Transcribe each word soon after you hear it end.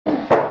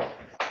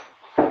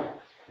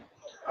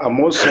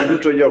Amos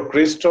duto jo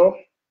Kristo,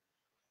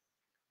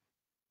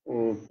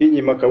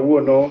 kinyi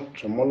makawuono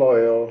to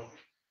moloyo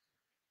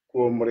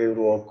kuom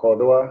riwruok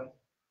kodwa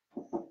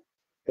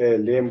e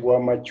lembwa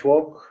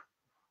machuok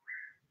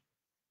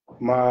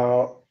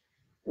ma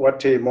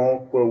watimo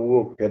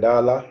kwawuok e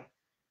dala,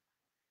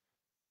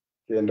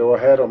 kendo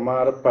wahero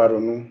mar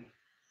paronu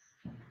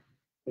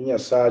ni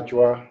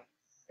Nyasachwa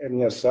en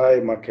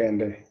Nyasaye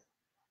makende.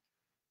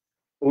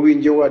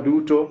 Owinjowa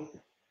duto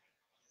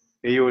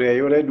e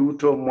yore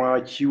duto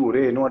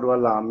mwachiwore ni wadwa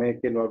lame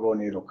kendo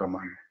wagone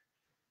erokamano.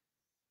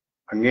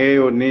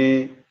 Ang'eyo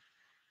ni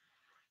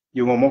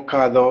juma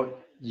mokadho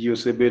ji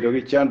osebedo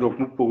gi chandruok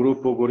mopogore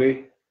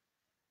opogore,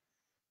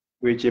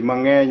 weche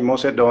mang'eny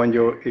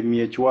mosedonjo e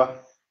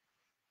miechwa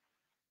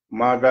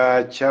mag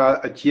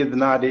achiedh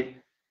nade.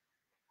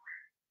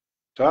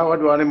 To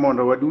wadwaro ni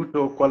mondo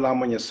waduto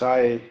kwalamo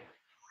Nyasaye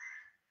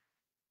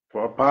to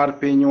wapar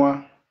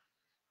pinywa,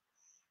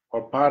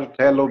 wapar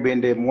telo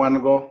bende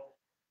mwan-go,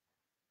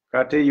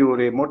 kata e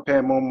yore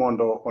motemo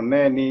mondo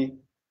one ni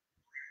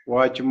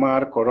wach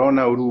mar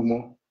korona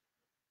orumo,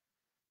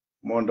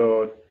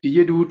 mondo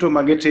tije duto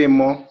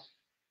magitimo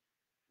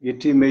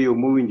gitime e yo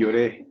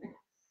mowinjore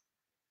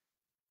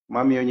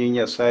mamiyo nying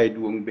Nyasaye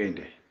duong'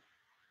 bende.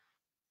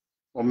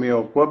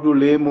 Omiyo kwabiro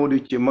lemo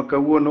odiechieng' ma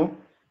kawuono,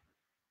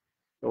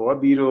 to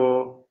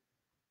wabiro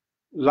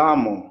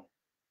lamo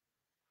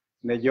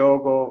ne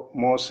jogo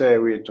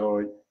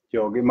mosewito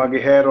jogi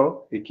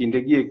magihero e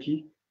kinde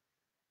gieki,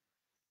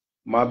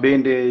 ma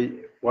bende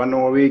wan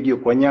wawegi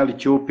ok wanyal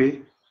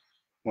chope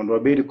mondo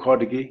wabed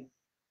kodgi.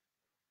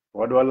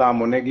 Wadwa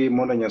lamo negi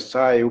mondo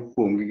Nyasaye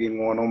opong'gi gi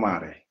ng'wono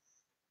mare.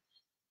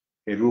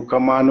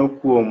 Erokamano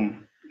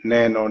kuom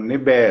neno ni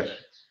ber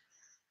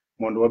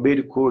mondo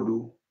wabed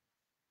kodu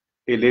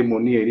e lemo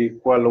ni eri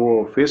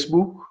kwaluwo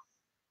Facebook,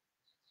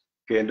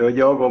 kendo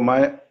jogo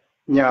ma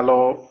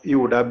nyalo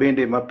yuda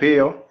bende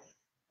mapiyo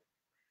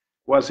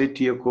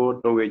kwasetieko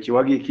to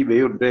wechewa gieki be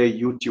yudre e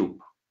YouTube.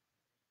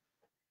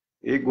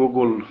 E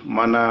Google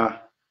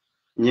mana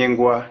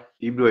nyingwa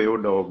ibiro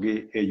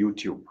yudogi e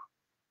YouTube.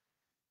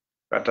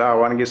 Kata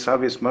wan gi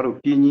service mar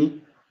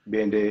okinyi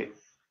bende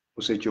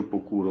osechopo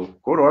kuro.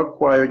 Koro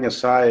akwayo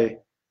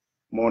Nyasaye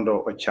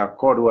mondo ochak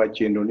kodwa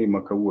chenro ni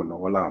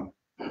makawuono walamo.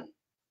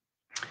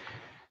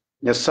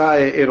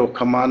 Nyasaye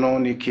erokamano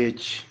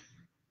nikech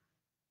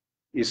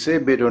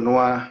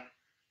isebedonwa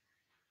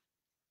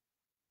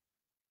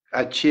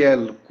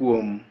achiel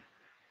kuom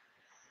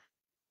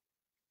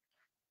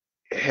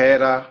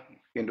hera,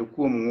 kendo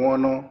kuom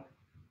ng'wono,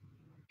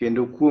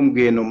 kendo kuom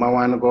geno ma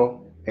wan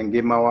go e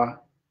ngimawa,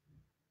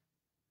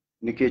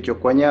 nikech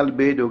ok wanyal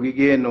bedo gi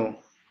geno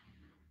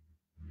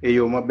e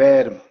yo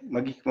maber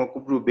ma gik moko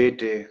biro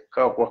bete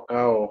ka ok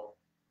wakawo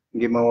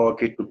ngimawa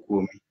waketo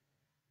kuomi.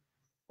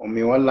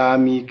 Omiyo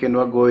walami kendo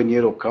wagoyoni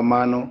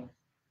erokamano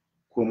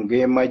kuom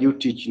ngima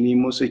jotichni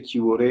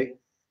mosechiwore,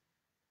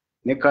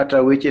 ni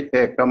kata weche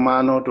tek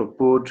kamano to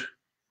pod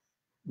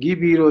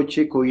gibiro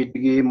chiko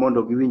itgi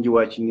mondo giwinj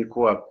wachni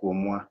koa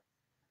kuomwa.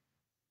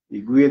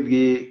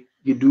 Igwedhgi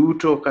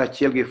giduto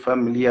kaachiel gi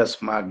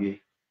familias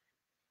maggi,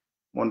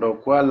 mondo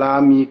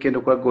kwalami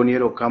kendo kwagoni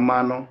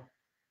erokamano,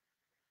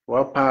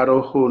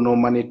 waparo hono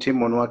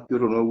manitimonwa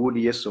kioronwa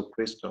Wuodi Yesu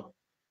Kristo,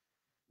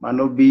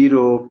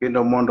 manobiro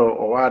kendo mondo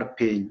owar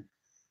piny,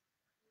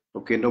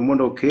 to kendo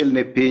mondo okel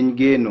ne piny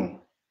geno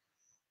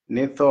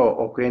ni tho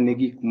ok en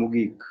gik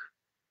mogik,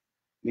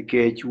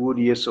 nikech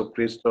Wuodi Yesu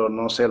Kristo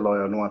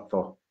noseloyonwa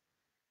tho.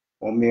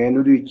 Omiyo en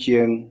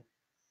odiechieng'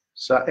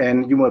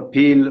 en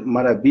Jumapil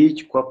mar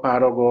 5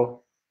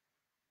 kwaparogo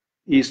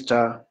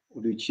Easter,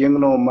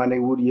 odiechieng'no mane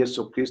Wuodi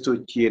Yesu Kristo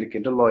chier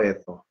kendo loye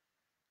tho.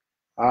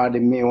 Ad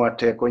miwa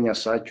teko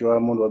Nyasachwa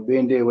mondo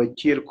wabende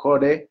wachier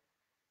kode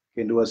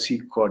kendo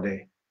wasik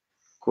kode.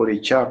 Koro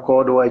ichak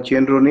kodwa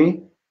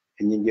chenroni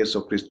e nying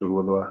Yesu Kristo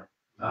Ruodhwa.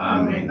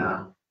 Amen.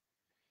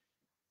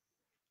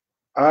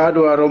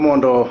 Adwaro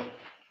mondo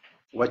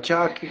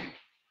wachak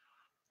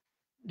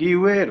gi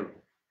wer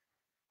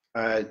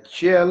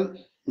achiel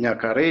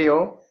nyaka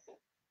ariyo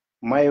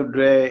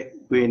mayudre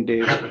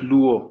wende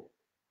luo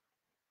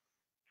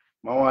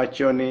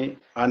mawacho ni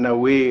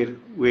anawer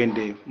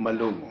wende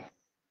malong'o.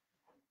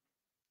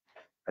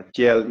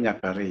 Achiel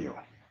nyaka ariyo.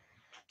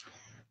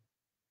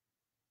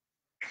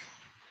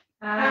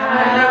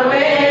 Anawer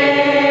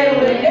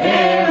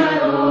wende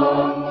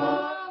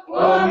malong'o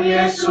kuom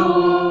Yesu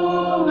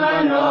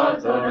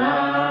manothona,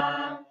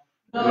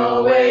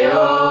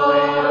 noweyo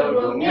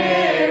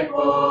dong'e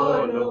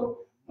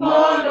polo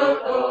mondo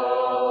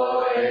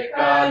tho e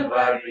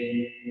Kalvari.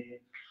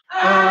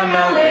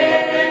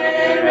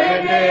 Anawer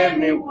wende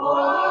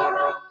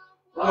miwuoro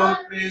kuom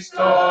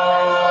Kristo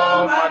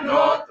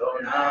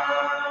manothona,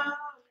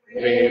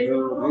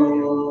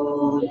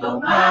 weruru dho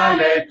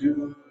male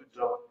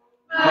duto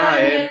ma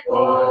e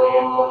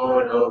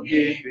polo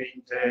gi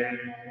piny te.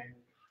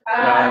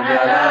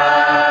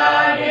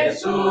 Kandala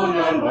Yesu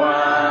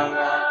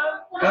nonwang'a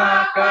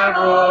kaka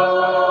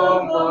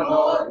rombo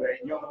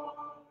norwenyo,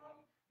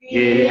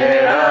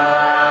 gihera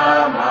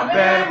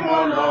maber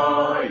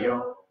moloyo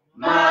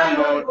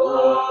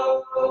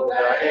manodwoko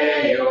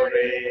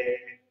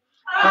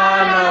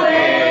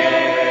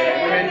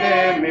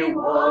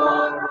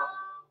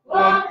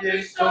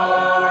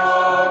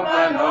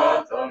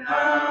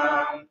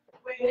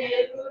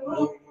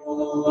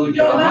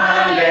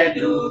jomale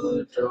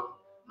duto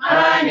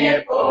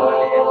manie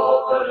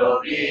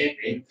polo gi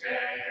piny te.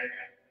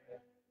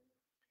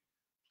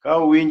 Ka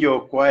uwinjo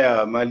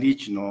kwaya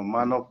malichno,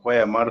 mano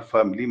kwaya mar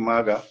family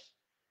maga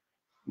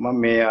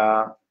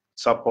mamiya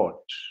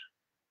support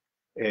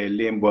e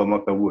lembwa ma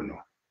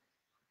kawuono.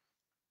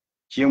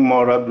 Chieng'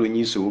 moro abiro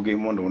nyisougi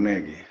mondo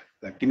unegi,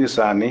 lakini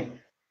sani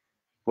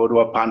pod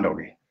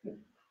wapandogi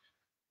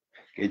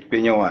kech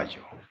piny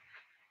owacho.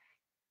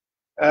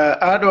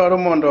 Adwaro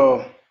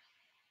mondo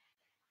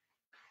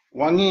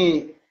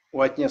wang'i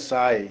wach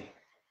Nyasaye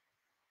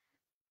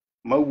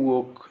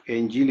mawuok e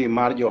Injili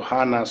mar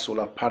Johana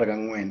sura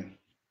 14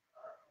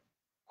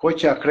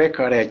 kochakre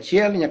kare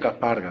 1 nyaka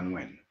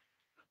 14.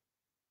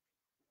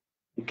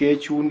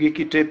 Nikech un gi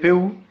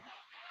kitepeu,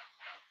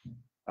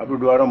 abiro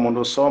dwaro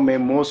mondo some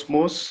mos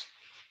mos,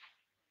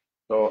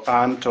 to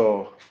an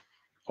to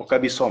ok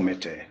abi some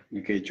te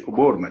nikech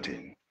obor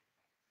matin.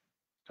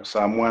 To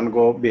sa mwan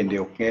go bende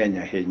ok ng'eny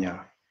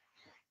ahinya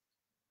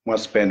ma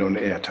spend on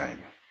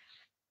airtime.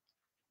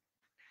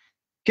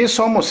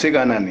 Kisomo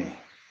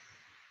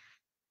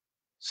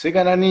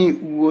siganani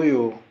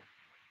wuoyo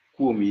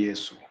kuom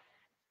Yesu.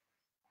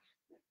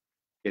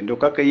 Kendo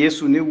kaka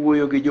Yesu ne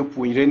wuoyo gi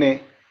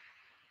jopuonjrene,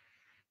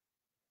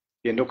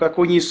 kendo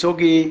kaka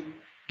onyisogi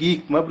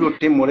gik mabiro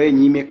timore e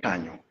nyime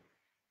kanyo.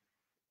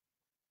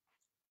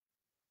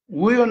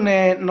 Wuoyo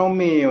ne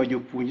nomiyo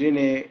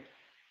jopuonjrene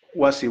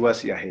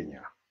wasiwasi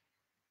ahinya.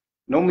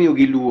 Nomiyo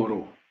gi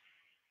luoro.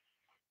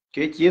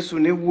 Kech Yesu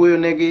ne wuoyo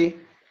negi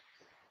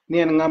ni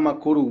en ng'ama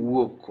koro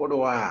wuok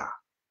kodwa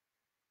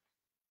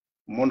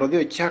mondo dhi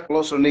ochak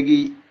loso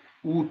negi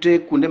ute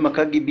kuonde ma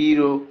ka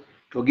gibiro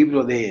to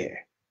gibiro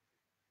dhiye.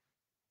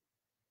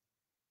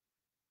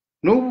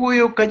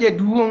 Nowuoyo ka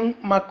jaduong'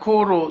 ma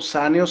koro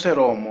sani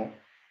oseromo,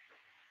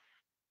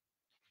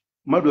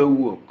 madwa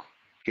wuok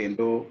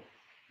kendo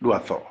dwa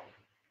tho.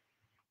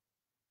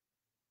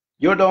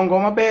 Jodongo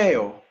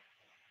mabeyo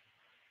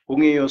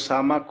ong'eyo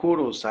sama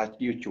koro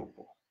sachgi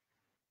ochopo.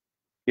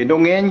 Kendo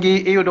ng'enygi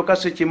iyudo ka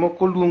seche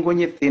moko luongo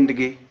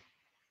nyithindgi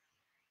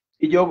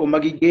gi jogo ma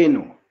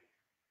gigeno,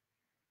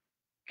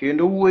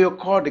 kendo wuoyo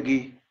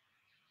kodgi,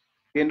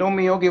 kendo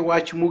miyogi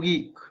wach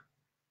mogik,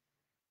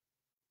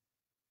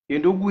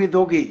 kendo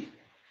gwedhogi.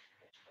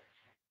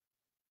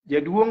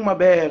 Jaduong'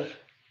 maber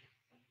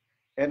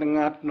en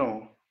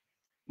ng'atno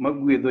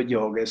magwedho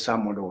joge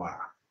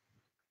samodwa.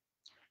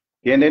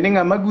 Tiende ni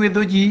ng'ama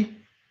gwedho ji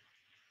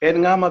en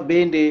ng'ama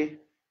bende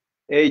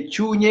e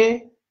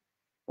chunye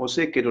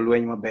oseketo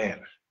lweny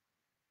maber.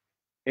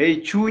 E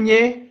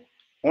chunye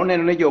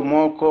oneno ni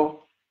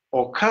jomoko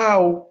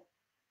okaw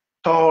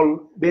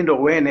tol bende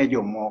owene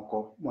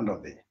jomoko mondo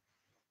dhi.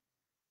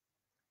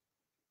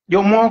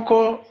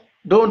 Jomoko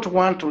don't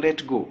want to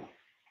let go.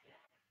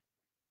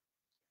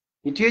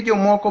 Nitie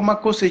jomoko ma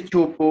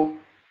kosechopo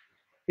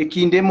e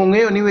kinde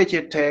mong'eyo ni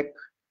weche tek,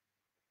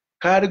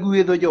 kar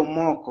gwedho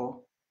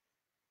jomoko,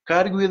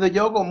 kar gwedho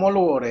jogo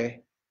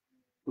moluore,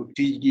 to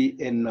tijgi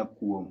en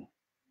nakuom.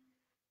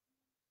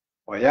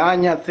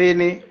 Oyany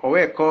nyathini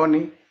owe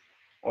koni,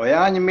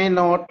 oyany min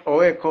ot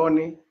owe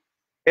koni.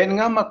 En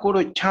ng'ama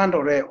koro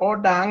chandore,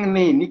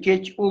 odang'ni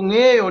nikech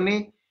ong'eyo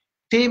ni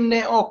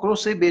timne ok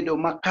osebedo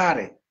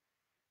makare.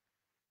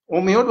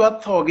 Omiyo odwa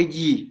tho gi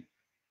ji.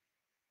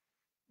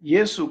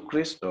 Yesu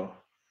Kristo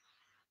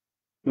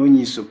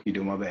nonyiso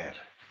kido maber.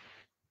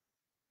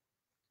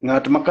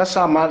 Ng'at ma ka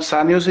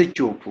sani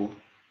osechopo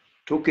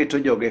to keto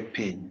joge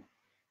piny.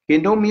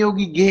 Kendo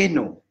omiyogi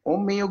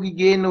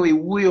geno e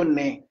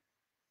wuoyone.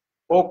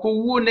 Ok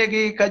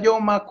owuonegi ka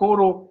joma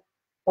koro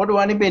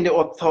odwa ni bende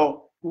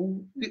otho.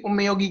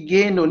 Omiyogi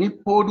geno ni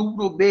pod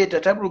ubiro bet,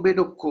 ata abiro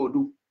bedo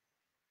kodu.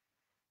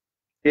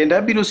 Kendo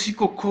abiro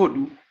siko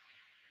kodu.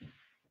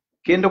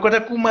 Kendo kata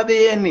kuma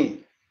adhiye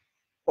ni,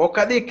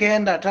 ok adhi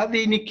kenda,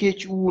 tadhi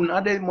nikech un,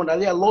 adhi mondo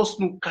adhi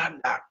alosnu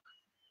kar dak.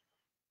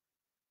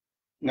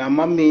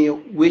 Ng'ama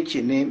miyo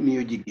wechene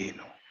miyo ji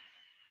geno.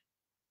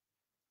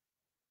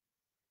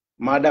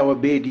 Mada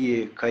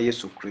wabedie ka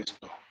Yesu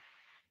Kristo,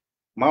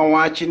 ma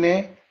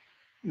wachne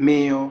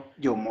miyo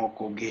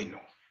jomoko geno.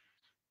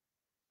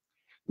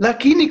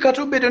 Lakini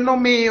kata obedo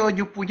nomiyo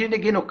jopuonjrene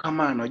geno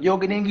kamano,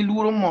 jogi ne nigi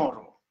luoro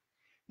moro,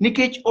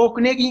 nikech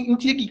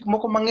nitie gik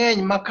moko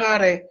mang'eny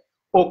makare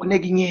ok ne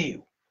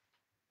ging'eyo.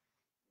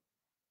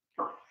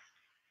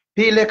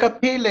 Pile ka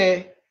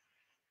pile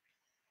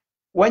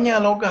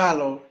wanyalo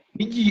galo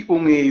ni ji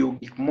ong'eyo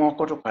gik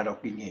moko to kare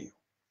ok ging'eyo.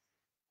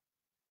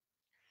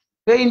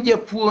 Ka in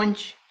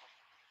japuonj,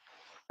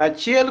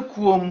 achiel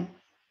kuom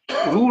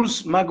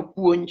rules mag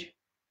puonj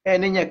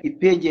en ni nyaka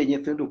ipenje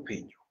nyithindo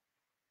penjo.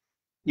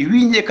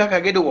 Iwinje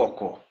kaka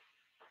gidwoko.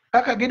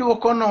 Kaka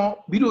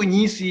gidwokono biro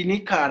nyisi ni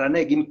kara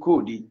ne gin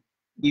kodi,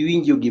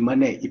 giwinjo gima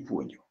ne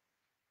ipuonjo.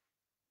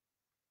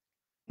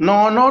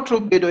 Nono to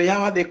bedo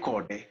yawa dhi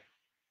kode.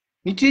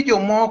 Nitie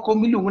jomoko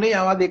miluongo ni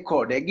yawa dhi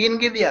kode, gin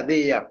gidhi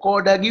adhiya,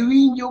 koda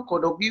giwinjo,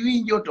 kod ok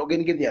giwinjo to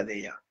gin gidhi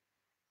adhiya.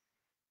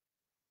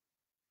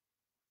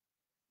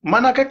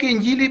 Mana kaka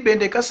Injili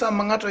bende ka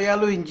sama ng'ato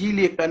yalo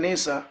Injili e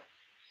kanisa,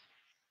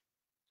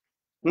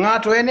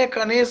 Ng'ato ene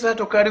kanisa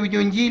to kar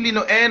winjo injili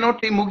no en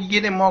otimo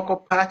gigene moko,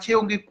 pache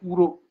onge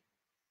kuro.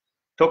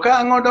 To ka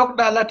ang'o dok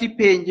dala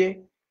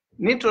tipenje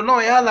ni to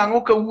noyalo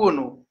ang'o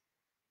kawuono?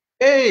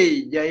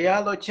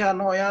 Jayalo cha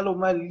noyalo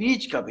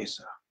malich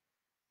kabisa.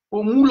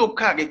 Omulo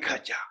ka gi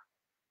kacha.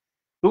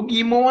 To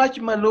gima wach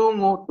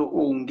malong'o to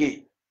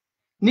onge.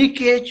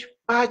 Nikech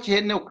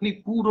pache ne ok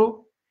ni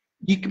kuro,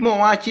 gik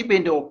mowachi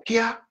bende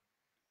okia,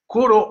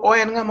 koro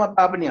en ng'ama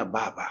babni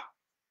ababa.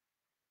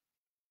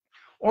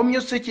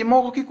 Omiyo seche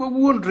moko kik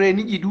wawuondre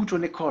ni ji duto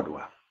ni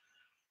kodwa.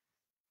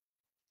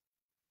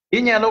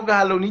 Inyalo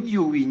galo ni ji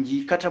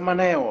owinji kata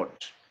mana e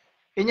ot.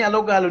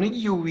 Inyalo galo ni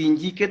ji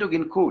owinji kendo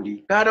gin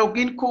kodi. Kara ok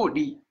gin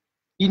kodi,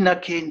 in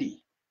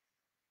kendi.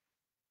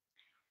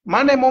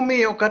 Mane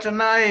momiyo kata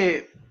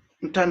nae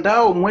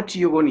mtandao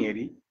mwatiyogo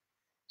nieri,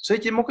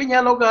 seche moko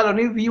inyalo galo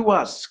ni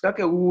viewers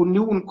kaka ni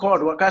un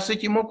kodwa, ka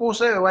seche moko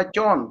usewewa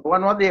chon,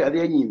 wan wadhi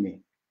adhiya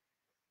nyime.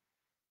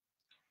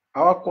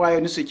 Awakwayo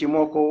ni seche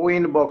moko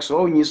inbox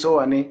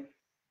unyisowa ni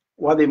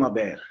wadhi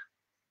maber.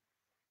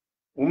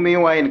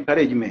 Umiwa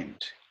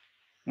encouragement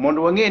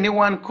mondo wang'e ni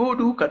wan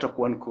kodu kata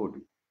ok wan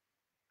kodu.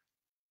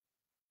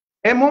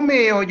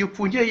 Emomiyo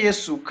jopuonjre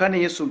Yesu kane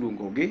Yesu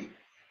luongogi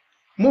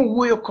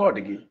mowuoyo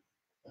kodgi,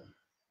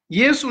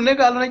 Yesu ne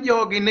galo ne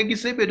jogi ne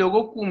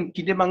gisebedogo kuom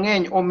kinde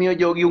mang'eny, omiyo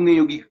jogi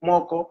ong'eyo gik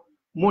moko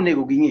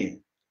monego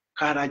ging'e.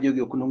 Kara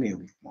jogi ok nong'eyo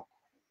gik moko.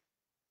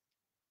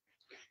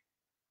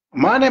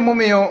 Mane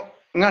momiyo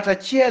ng'at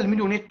achiel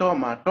miluongo ni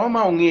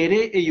Toma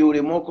ong'ere e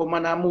yore moko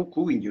mana mok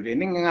owinjore,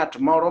 ni ng'at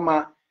moro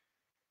ma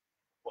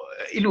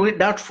iluongo ni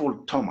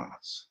doubtful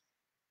Thomas.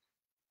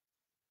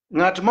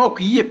 Ng'at ma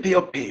ok yie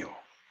piyo piyo.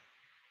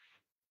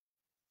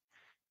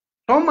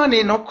 Toma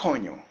ni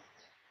nokonyo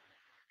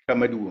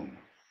kama duong'.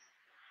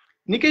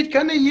 Nikech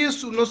kane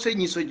Yesu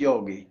nosenyiso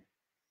jogi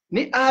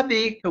ni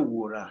adhi ka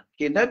Wuora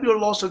kendo abiro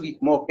loso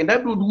gik moko kendo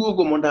abiro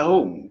duogo mondo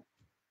aomu,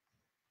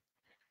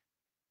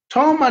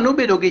 Toma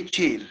nobedo gi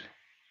chir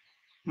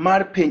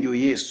mar penjo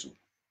Yesu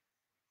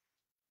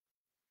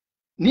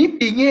ni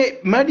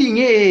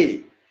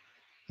mading'e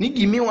ni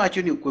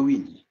gimiwacho ni ok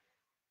wawinji.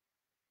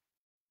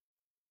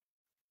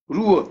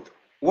 Ruoth,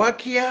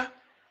 wakia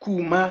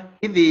kuma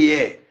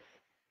idhiye.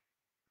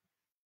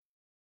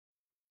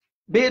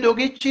 Bedo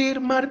gi chir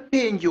mar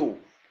penjo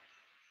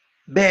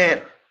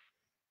ber.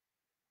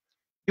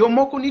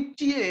 Jomoko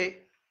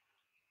nitie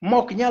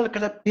mok nyal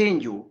kata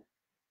penjo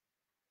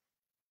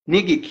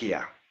ni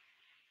gikia.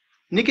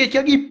 Nikech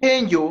ka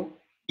gipenjo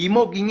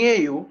gima ok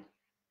ging'eyo,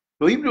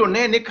 to ibiro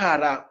ne ni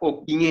kara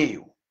ok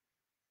ging'eyo.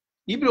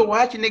 Ibiro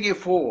wach ni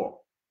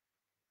gifuwo.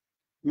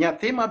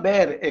 Nyathi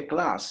maber e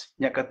klas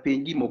nyaka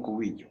penj gima ok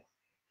owinjo.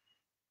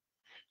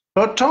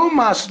 To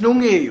Thomas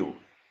nong'eyo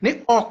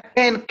ni ok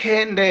en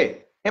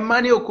kende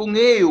emane ok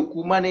ong'eyo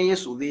kuma ne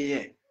Yesu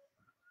dhiye.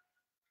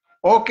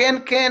 Ok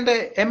en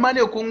kende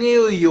emane ok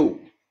ong'eyo yo.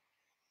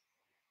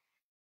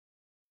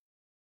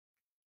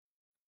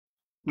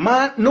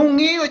 Ma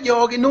nong'eyo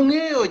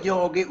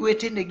jogi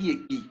wetene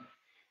gieki.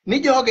 Ni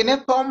jogi ne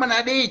tho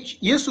mana dich.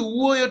 Yesu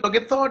wuoyo to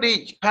githo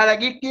dich. Kara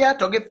gikia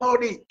to githo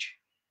dich.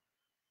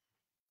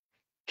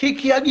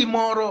 Kikia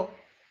gimoro,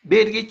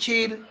 bed gi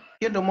chir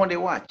kendo mondo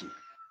iwachi.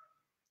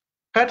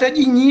 Kata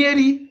ji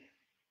nyieri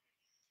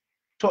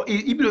to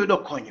ibiro yudo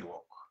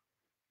konyruok.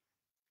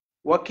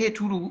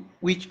 Waketuru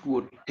wich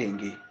kuot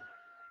tenge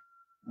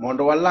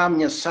mondo walam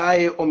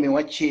Nyasaye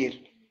omiwa chir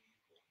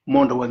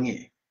mondo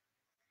wang'e.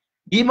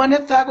 Gima ne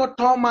thago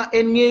Toma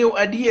en ng'eyo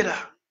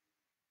adiera.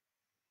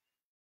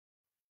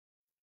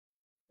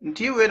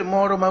 Nitie wer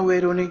moro ma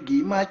wero ni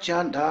gima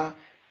chanda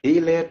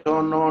ile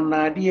to non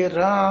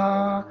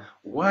adiera,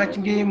 wach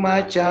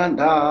gima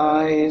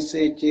chanda e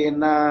seche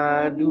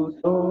na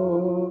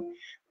duto,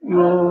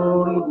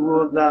 yor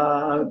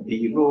ruodha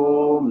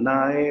biro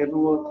na e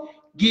ruoth.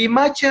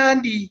 Gima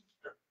chandi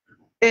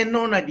en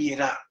non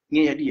adiera,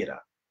 ng'e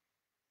adiera.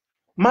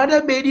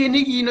 Mada bedie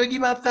ni gino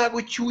gima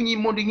thago chunyi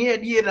mondo ing'e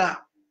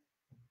adiera,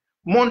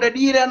 mondo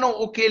adiera no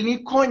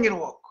okelni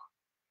konyruok.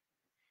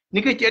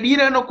 Nikech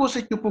adiera no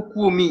kosechopo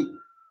kuomi,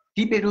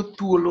 tibedo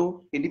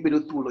thuolo kendo ibedo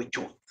thuolo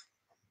chuth.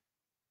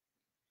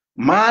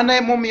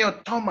 Mane momiyo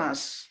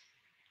Thomas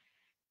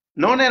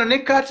noneno ni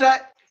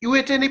kata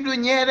wetene biro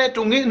nyere,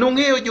 to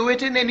nong'eyo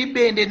jowetene ni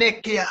bende ne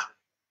kia.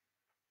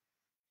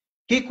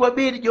 Kik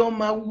wabed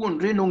joma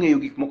wuondre nong'eyo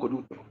gik moko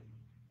duto.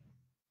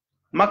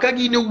 Maka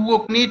gino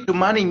wuok ni to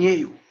mane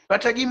ing'eyo,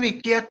 kata gima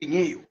ikia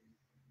ting'eyo.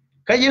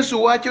 Ka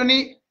Yesu wacho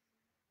ni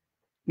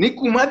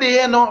kuma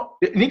dhiye no,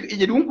 ni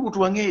jaduong' kuto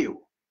wang'eyo.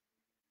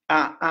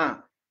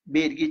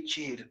 Bed gi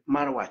chir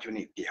mar wacho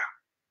ni kia.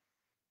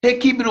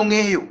 Tek ibiro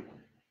ng'eyo.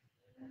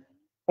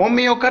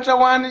 Omiyo kata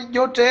wan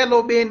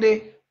jotelo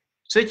bende,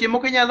 seche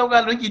moko inyalo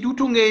galo ji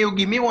duto ng'eyo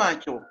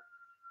gimiwacho.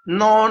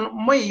 Non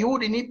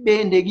mayudi ni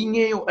bende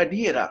ging'eyo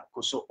adiera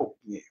koso ok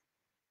ng'eyo.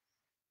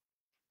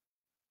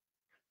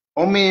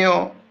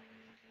 Omiyo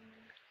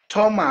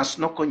Thomas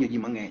nokonyo ji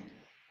mang'eny.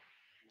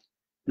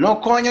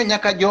 Nokonyo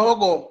nyaka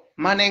jogo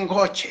mane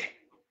ngoche.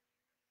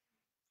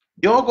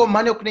 Jogo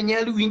mane ok ne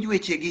nyal winj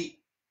wechegi.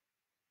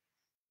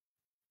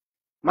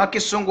 ma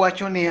kisungu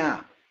wacho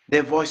niya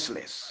the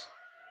voiceless.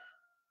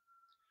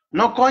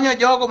 Nokonyo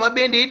jogo ma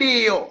bende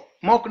idiyo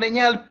mok ne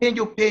nyal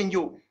penjo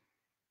penjo.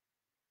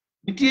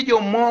 Nitie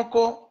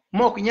jomoko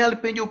mok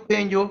nyal penjo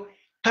penjo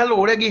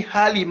kaluwore gi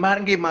hali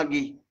mar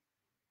ngimagi.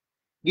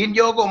 Gin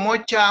jogo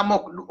mochamo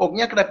ok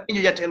nyakra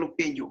penjo jatelo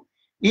penjo.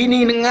 In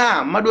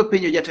ng'a madwa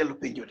penjo jatelo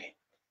penjo ni?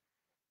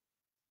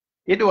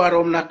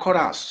 Idwaro na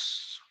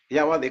chorus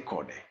yawa dhi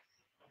kode.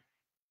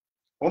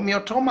 Omiyo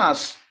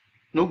Thomas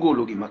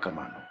nogolo gima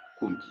kamano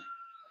kuom ji.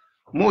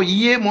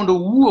 Moyie mondo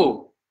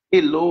wuo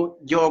e lo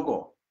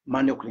jogo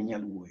mane ok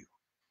nyal wuoyo.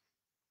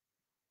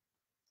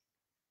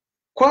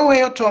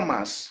 Kwaweyo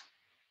Thomas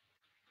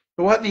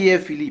to wadhi e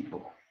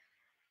Filipo.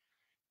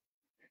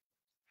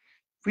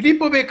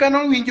 Filipo be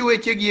kano winjo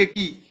weche gi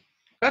eki.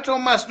 Ka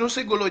Thomas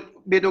nosegolo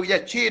bedo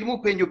jachir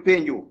mopenjo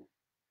penjo.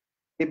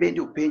 E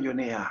bende openjo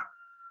ne ya.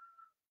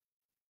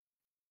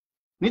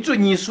 Nito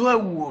nyiswa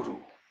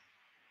wuoro.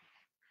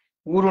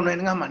 Wuoro no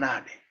en ng'ama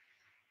nade?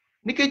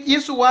 Nikech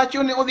Yesu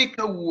wacho ni odhi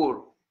ka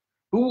wuoro.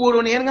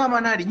 Wuoro ni en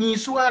ng'ama nade?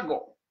 Nyiswa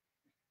go.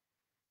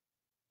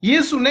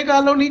 Yesu ne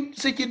galo ni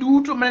seche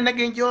duto mane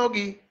gin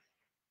jogi.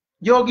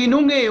 Jogi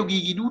nong'eyo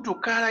gigi duto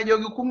kara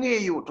jogi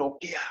kong'eyo to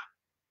kia.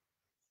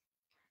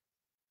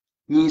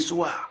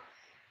 Nyiswa.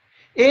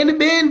 En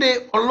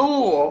bende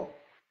oluwo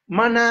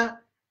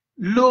mana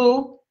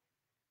lo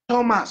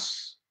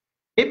Thomas.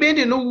 E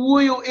bende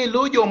nowuoyo e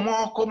lo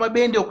jomoko ma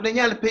bende ok ne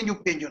nyal penjo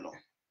penjo no.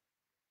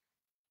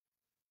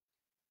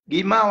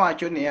 Gima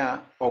wacho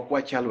niya ok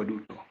wachalo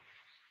duto.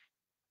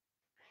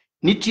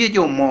 Nitie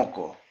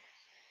jomoko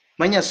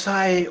ma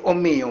Nyasaye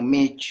omiyo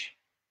mich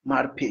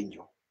mar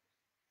penjo.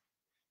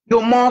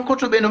 Jomoko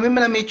to bende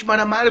omimana mich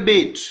mar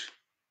bet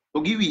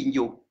to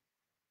giwinjo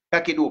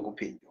kaka iduoko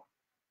penjo.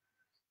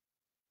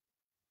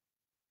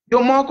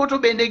 Jomoko to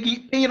bende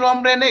piny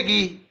romre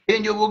negi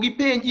penjo go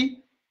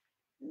gipenji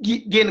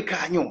gin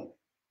kanyo.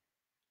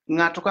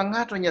 Ng'ato ka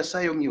ng'ato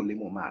Nyasaye omiyo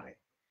lemo mare.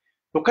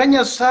 To ka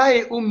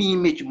Nyasaye omiyi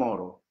mich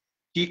moro,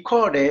 ti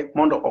kode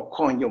mondo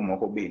okony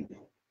jomoko bende.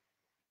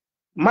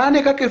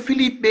 Mane kaka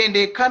Philip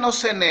bende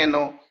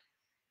kanoseneno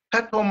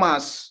ka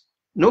Thomas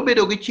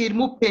nobedo gi chir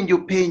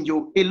mopenjo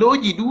penjo e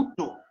loji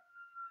duto.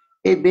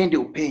 E bende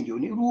openjo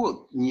ni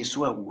Ruoth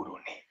nyiswa wuoro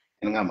ni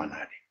en ng'ama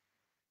nade?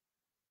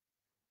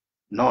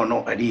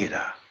 Nono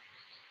adiera.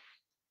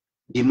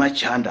 Gima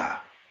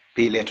chanda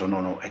pile to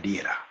nono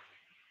adiera.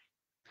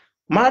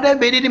 Mada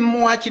bedi ni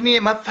mwach ni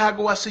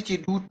mathagwa seche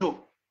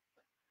duto.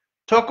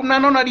 Tok na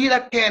nono adiera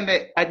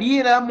kende.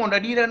 Adiera mondo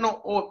adiera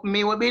no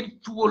miwa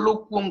bed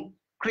thuolo kuom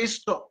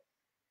Kristo.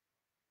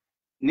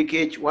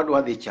 Nikech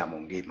wadwa dhi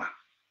chamo ngima.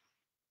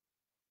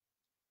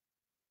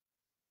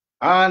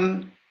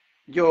 An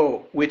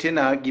jo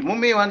wetena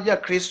gimomiyo an ja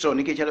Kristo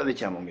nikech adwa dhi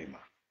chamo ngima.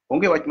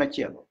 Onge wach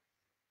machielo.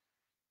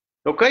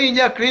 To ka in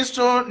ja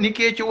Kristo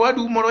nikech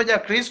wadu moro ja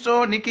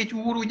Kristo, nikech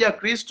uru ja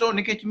Kristo,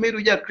 nikech meru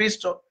ja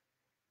Kristo,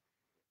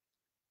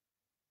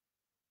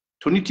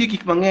 to nitie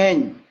gik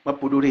mang'eny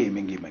mapod orem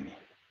e ngimani.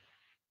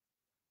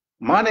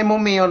 Mane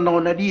momiyo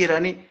non adiera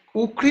ni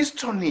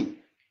Ukristo ni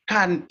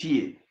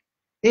kantie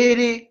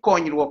ere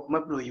konyruok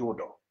mabiro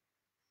yudo.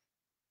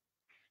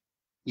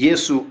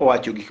 Yesu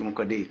owacho gik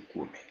moko adek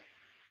kuome.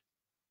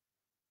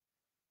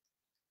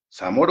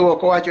 Samoro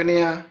ok owacho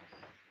niya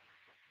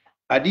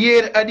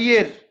adier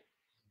adier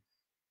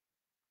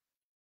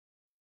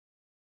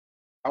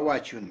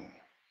awachonu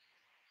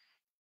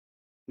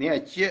ni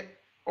achie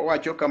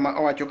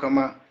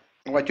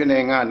owacho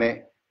ne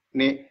ng'ane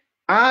ni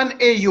an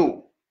e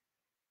yo.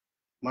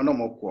 Mano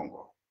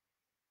mokwongo.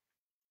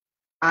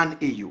 An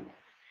e yo.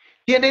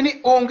 Tiende ni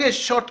onge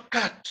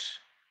shortcut.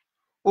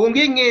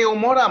 Onge ng'eyo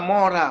moro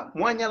amora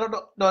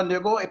mwanyalo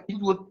donjogo e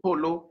pinyruodh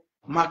polo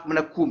mak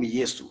mana kuom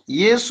Yesu.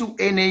 Yesu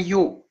en e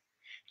yo.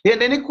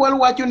 Tiende ni kwal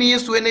wacho ni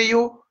Yesu en e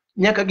yo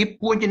nyaka gi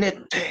puonjne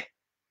te.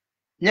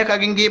 Nyaka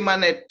gi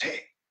ngimane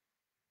te.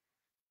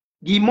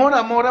 Gimoro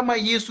amora ma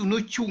Yesu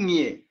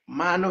nochung'ie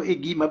mano e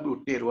gima biro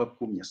terowa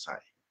kuom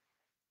Nyasaye.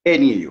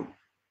 En e yo.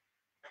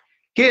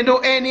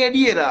 Kendo en e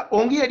adiera.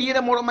 Onge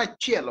adiera moro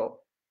machielo.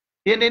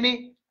 Tiende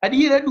ni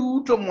adiera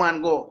duto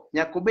mwango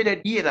nyaka obed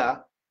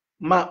adiera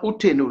ma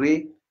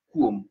otenore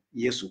kuom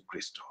Yesu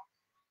Kristo.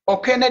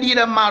 Ok en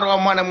adiera marwa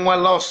mana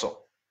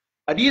mwaloso.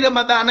 Adiera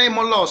ma dhano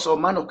emoloso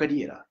mano ok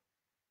adiera.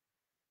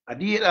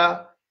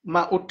 Adiera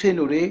ma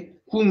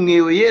otenore kuom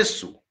ng'eyo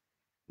Yesu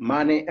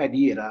mane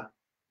adiera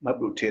ma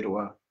biro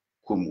terowa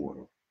kuom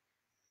wuoro.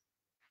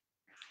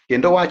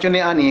 Kendo wacho ni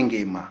an e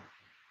ngima.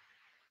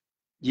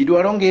 Ji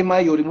dwaro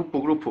ngima e yore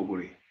mopogore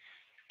opogore.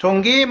 To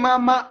ngima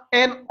ma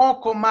en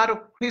oko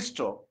mar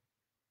Kristo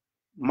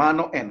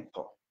mano en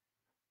tho.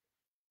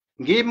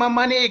 Ngima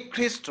mane e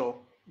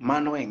Kristo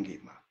mano e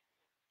ngima.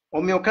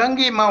 Omiyo ka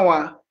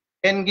ngimawa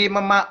en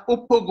ngima ma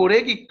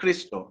opogore gi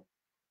Kristo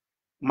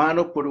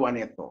mano pod wan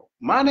e tho.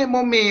 Mane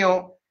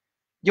momiyo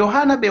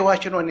Johana be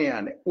wachonwa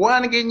ni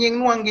wan gi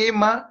nyingwa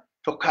ngima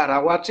to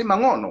kara watimo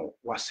ang'ono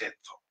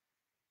wasetho.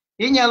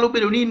 Inyalo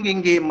bedo ni in gi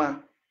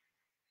ngima.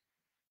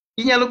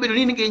 Inyalo bedo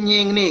ni in gi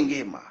nying ni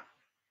ngima.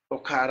 To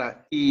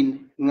kara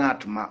in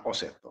ng'at ma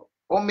osetho.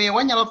 Omiyo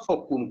wanyalo tho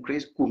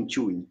kuom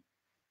chuny.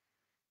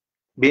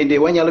 Bende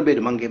wanyalo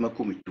bedo mangima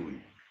kuom chuny.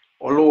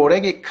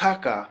 Oluwore gi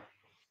kaka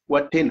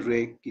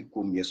watenre gi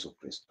kuom Yesu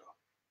Kristo.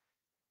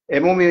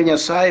 Emomiyo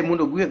Nyasaye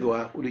mondo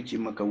gwedhwa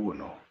odiochieng' ma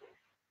kawuono.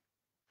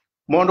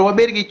 Mondo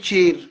wabed gi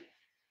chir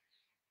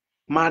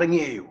mar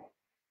ng'eyo.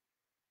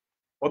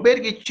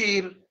 Wabed gi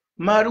chir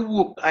mar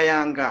wuok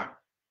ayanga.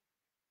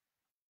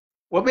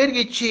 Wabed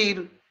gi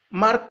chir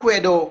mar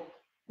kwedo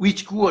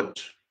wich kuot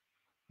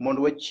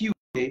mondo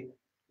wachiwre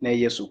ne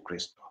Yesu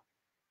Kristo.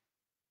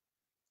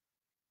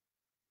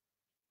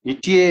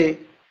 Nitie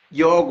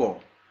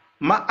jogo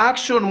ma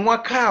action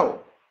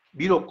mwakawo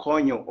biro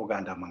konyo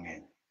oganda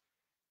mang'eny.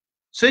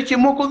 Seche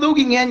moko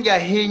dhogi ng'eny ga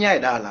ahinya e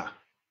dala.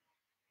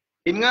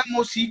 In ng'ama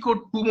osiko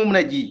tumo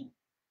mna ji.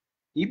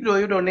 Ibiro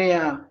yudo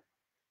niya,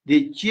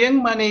 di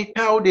chieng' mane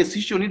ikawo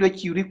decision idwa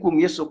chiwri kuom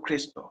Yesu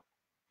Kristo.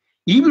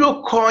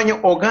 Ibiro konyo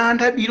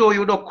oganda, biro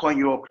yudo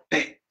konyruok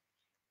te.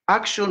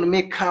 Action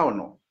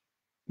mikawono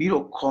biro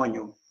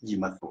konyo ji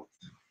mathoth.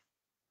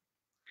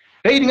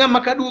 Ka in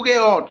ng'ama kaduogo e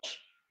ot,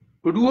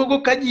 to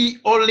duogo ka ji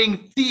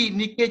oling' thi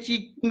nikech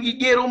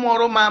gigero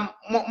moro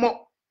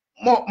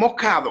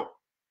mokadho.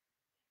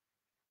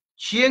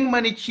 Chieng'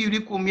 mane chiwri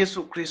kuom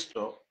Yesu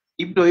Kristo,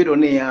 ibiro yudo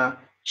niya,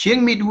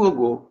 chieng'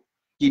 miduogo,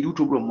 ji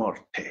duto biro mor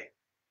te.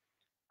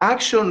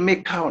 Action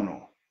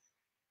mikawono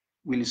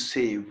will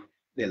save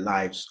the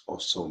lives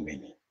of so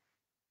many.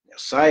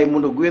 Nyasaye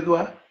mondo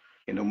gwedhwa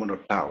kendo mondo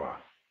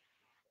tawa.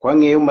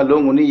 Kwang'eyo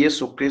malong'o ni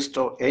Yesu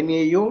Kristo en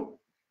e yo,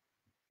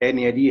 en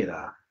e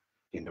adiera,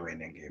 kendo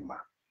en e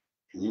ngima.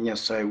 Ni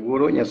Nyasaye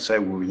Wuoro, Nyasaye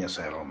Wuowi,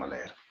 Nyasaye Roho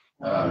Maler.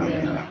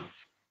 Amen.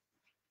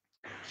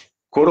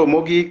 Koro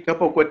mogik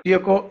kapok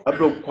watieko,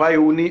 abiro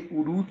kwayou ni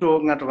uduto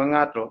ng'ato ka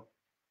ng'ato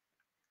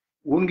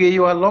un gi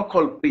your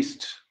local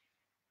priest,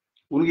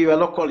 un gi your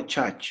local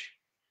church.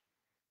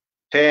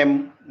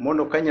 Tem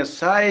mondo ka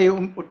Nyasaye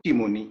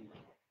otimoni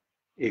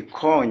e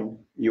kony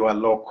your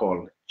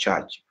local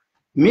church.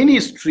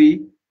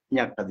 Ministry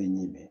nyaka dhi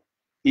nyime.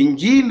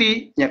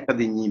 Injili nyaka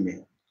dhi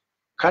nyime.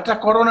 Kata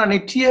korona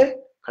nitie,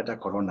 kata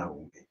korona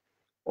onge.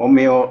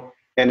 Omiyo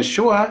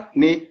ensure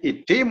ni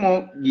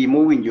itimo gima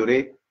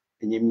owinjore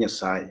e nyim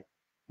Nyasaye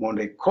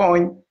mondo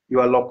ikony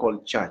your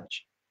local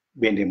church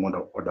bende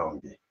mondo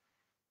odongi.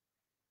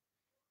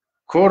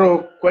 Koro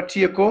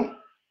kwatieko,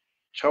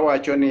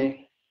 chawacho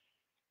ni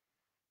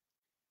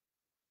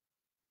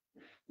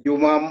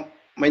juma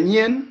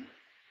manyien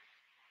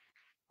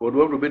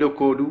kodwa biro bedo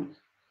kodu.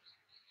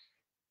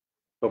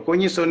 To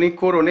konyiso ni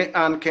koro ne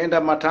an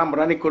kenda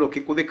matamra ni koro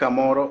kik udhi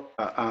kamoro.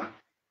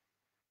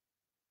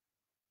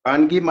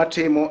 An gima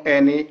timo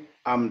eni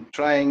I'm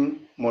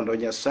trying mondo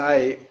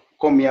Nyasaye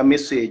komiya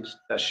message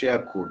ta share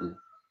kodu.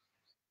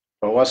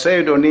 To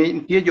waseyudo ni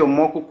nitie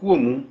jomoko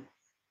kuomu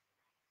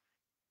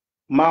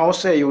ma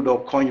oseyudo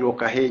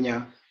konyruok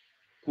ahinya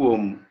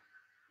kuom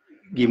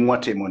gima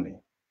watimoni.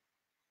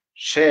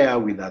 Share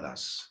with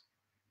others.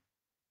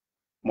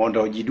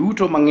 Mondo ji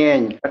duto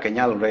mang'eny kaka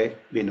nyalre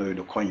bende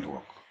oyudo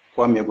konyruok.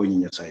 Kwamiyogo nyi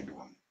Nyasaye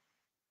duong'.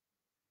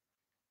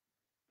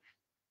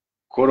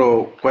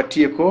 Koro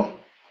kwatieko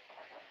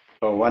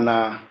to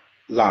wana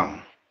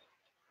lam.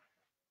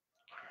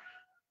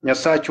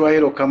 Nyasachwa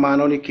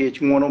erokamano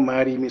nikech ng'wono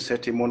mari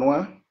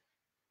misetimonwa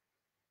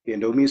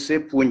kendo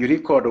misepuonjori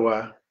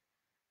kodwa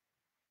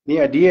ni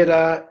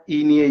adiera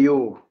in e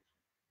yo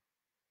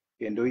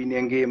kendo in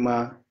e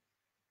ngima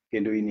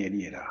kendo in e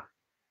adiera.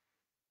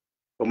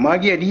 To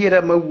magi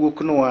adiera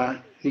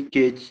mawuoknwa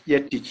nikech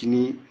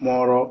jatichni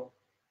moro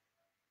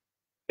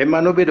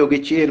ema nobedo gi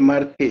chir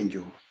mar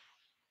penjo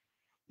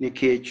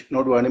nikech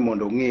nodwa ni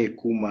mondo ong'e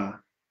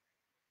kuma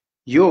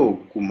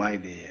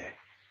idhiye.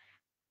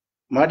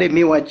 Made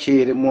miwa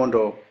chir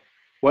mondo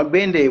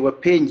wabende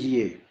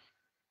wapenjie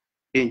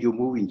penjo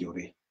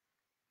mowinjore.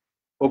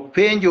 Ok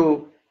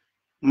penjo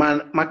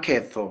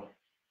maketho,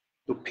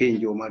 to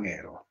penjo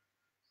magero.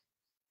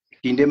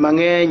 Kinde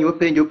mang'eny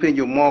wapenjo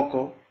penjo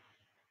moko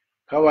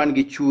ka wan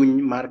gi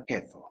chuny mar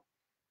ketho.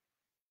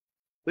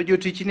 To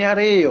jotichni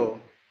ariyo,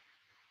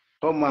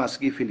 Thomas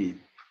gi Philip,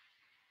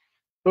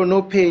 to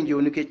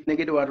nopenjo nikech ne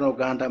gidwaro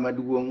oganda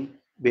maduong'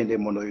 bende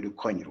mondo oyud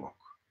konyruok.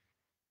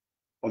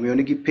 Omiyo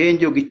ne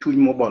gipenjo gi chuny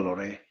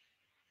mobolore.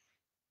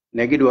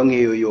 Ne gidwa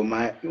ng'eyo yo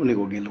ma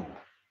onego giluw.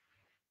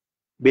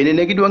 Bende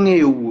ne gidwa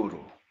ng'eyo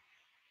wuoro.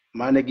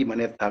 Mane gima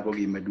ne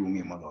thagogi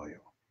maduong'ie moloyo.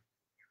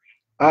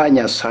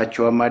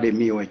 Nyasachwa made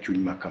miwa chuny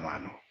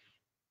makamano.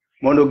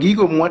 Mondo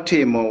gigo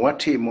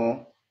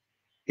watimo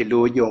e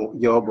lo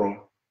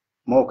jogo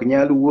mok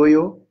nyal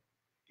wuoyo,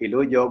 e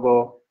lo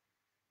jogo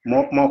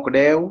mok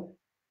dew,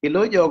 e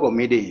lo jogo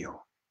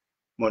midiyo.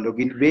 Mondo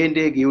gin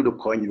bende giyud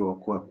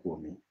konyruok koa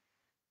kuomi.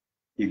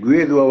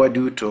 Igwedhwa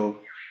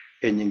waduto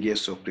e nying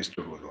Yesu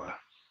Kristo Ruodhwa.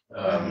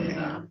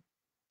 Amen.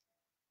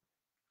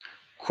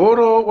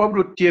 Koro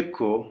wabiro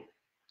tieko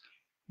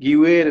gi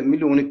wer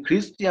miluongo ni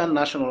Christian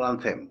National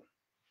Anthem.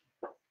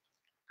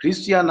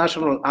 Christian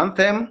National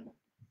Anthem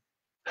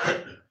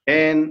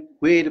en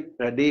wer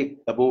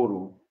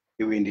 38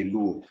 e wende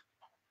luo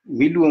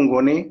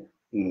miluongo ni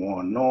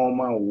ng'wono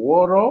ma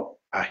wuoro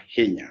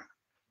ahinya.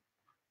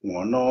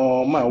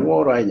 Ngono ma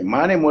woro ahinya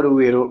mane modo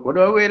wero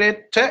wadwa were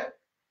te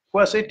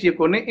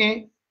kwasetieko ni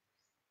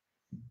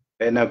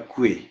en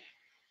akwe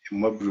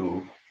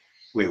mabro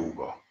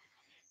weugo.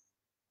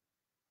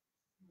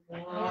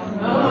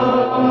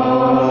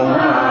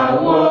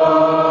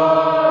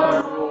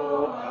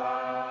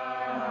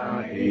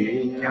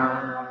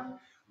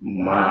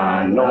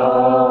 Mano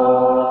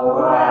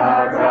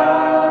wara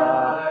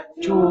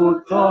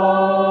chutho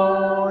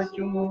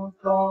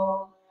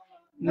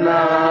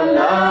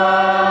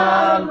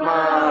nanan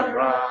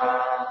mara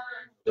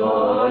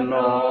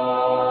dono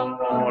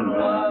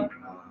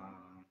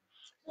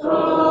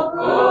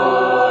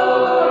sokoro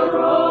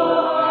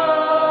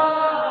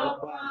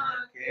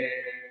abake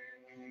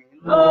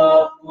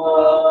lopo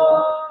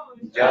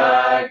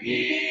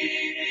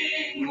jagiri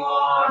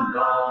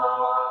ngono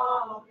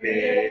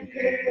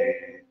bende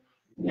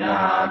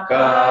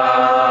nyaka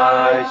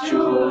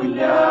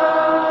chunya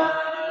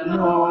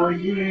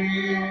noywe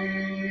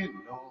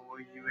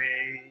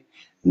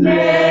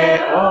ne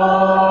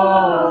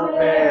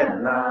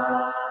ovela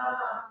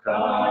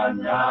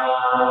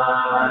kananeno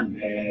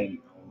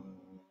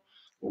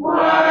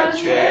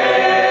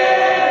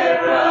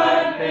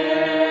wacherane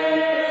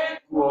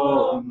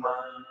kuoma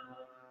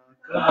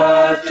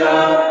kata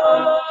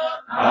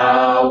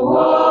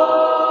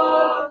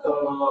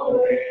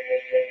awotore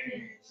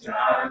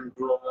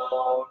chandro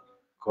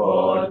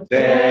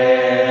kote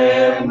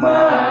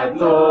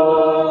madho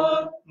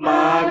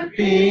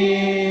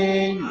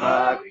mapiny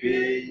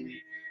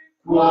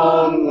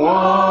kuom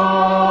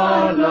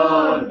ng'wonone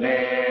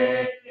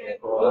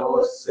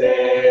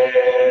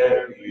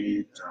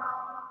oserita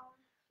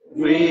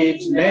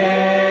ritne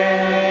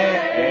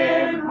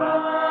ema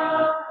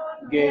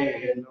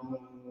geno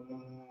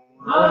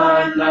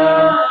mana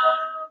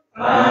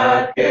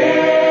ake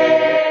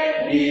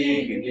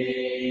digni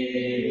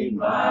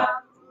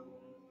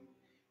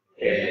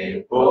e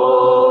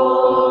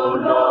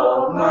polo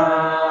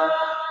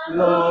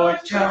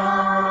malocha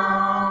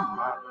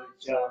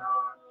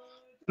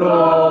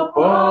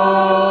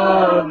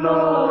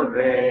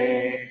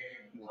toponore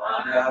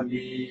mwana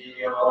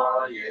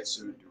mio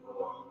Yesu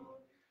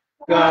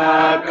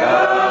kaka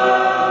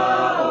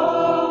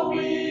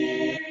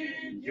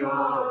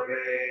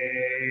owinjore.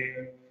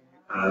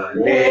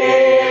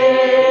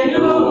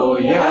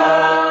 Alleluia,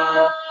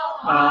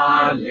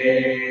 alleluia,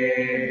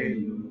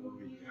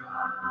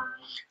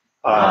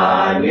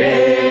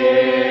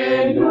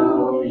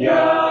 alleluia,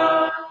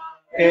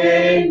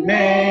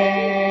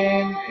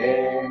 amen,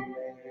 amen,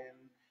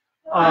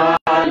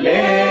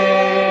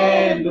 alleluia,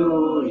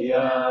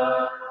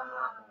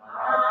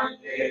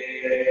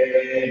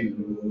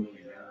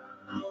 alleluia,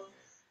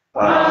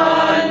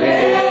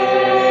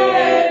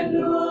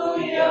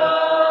 alleluia,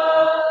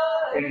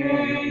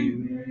 amen.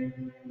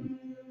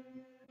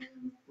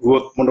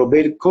 Ruoth mondo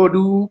bed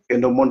kodu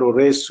kendo mondo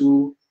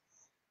resu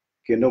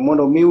kendo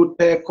mondo miu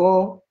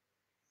teko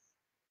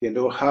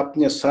kendo hap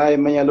Nyasaye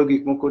manyalo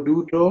gik moko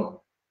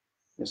duto,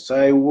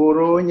 Nyasaye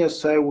Wuoro,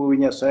 Nyasaye Wuowi,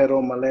 Nyasaye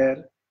Roho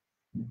Maler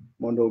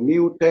mondo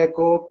miu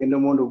teko kendo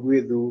mondo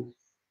gwedhu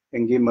e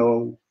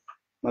ngima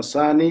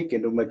masani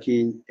kendo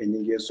makiny e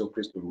nying Yesu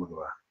Kristo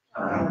Ruodhwa.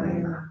 Amen.